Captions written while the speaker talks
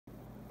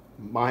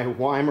My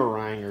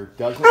Weimaraner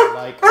doesn't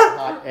like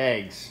hot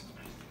eggs.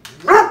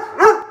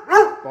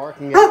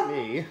 Barking at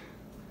me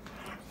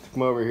to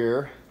come over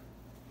here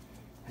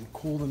and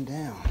cool them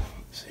down.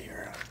 Let's see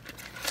here.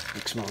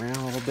 Mix them around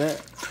a little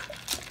bit.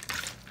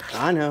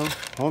 I know.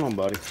 Hold on,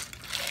 buddy.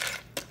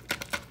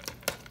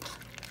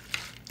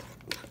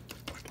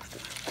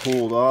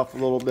 Cooled off a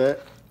little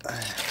bit.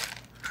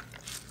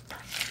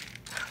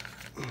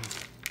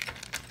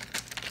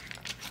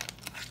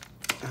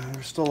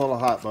 They're still a little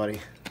hot, buddy.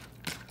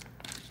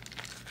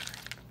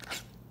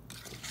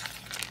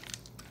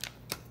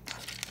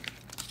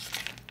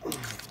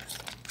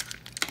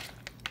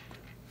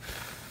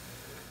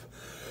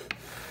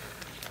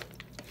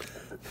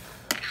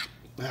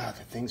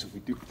 The things that we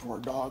do for our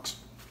dogs.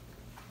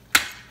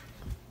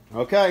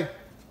 Okay.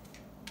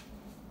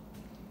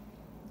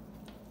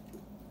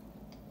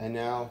 And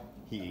now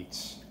he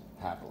eats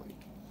happily.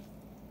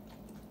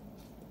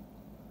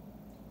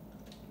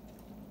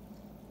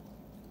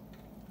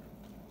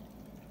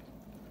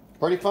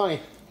 Pretty funny.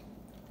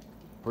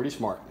 Pretty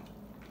smart.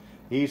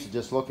 He used to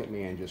just look at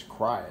me and just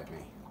cry at me.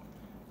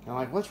 And I'm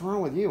like, what's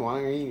wrong with you? Why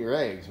don't you eat your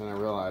eggs? And I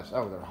realized,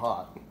 oh, they're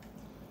hot.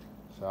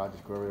 So I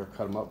just go over there,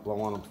 cut them up,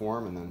 blow on them for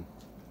him, and then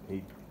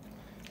he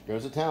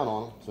goes to town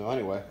on them. So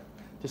anyway,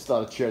 just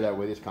thought I'd share that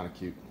with you. It's kind of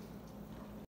cute.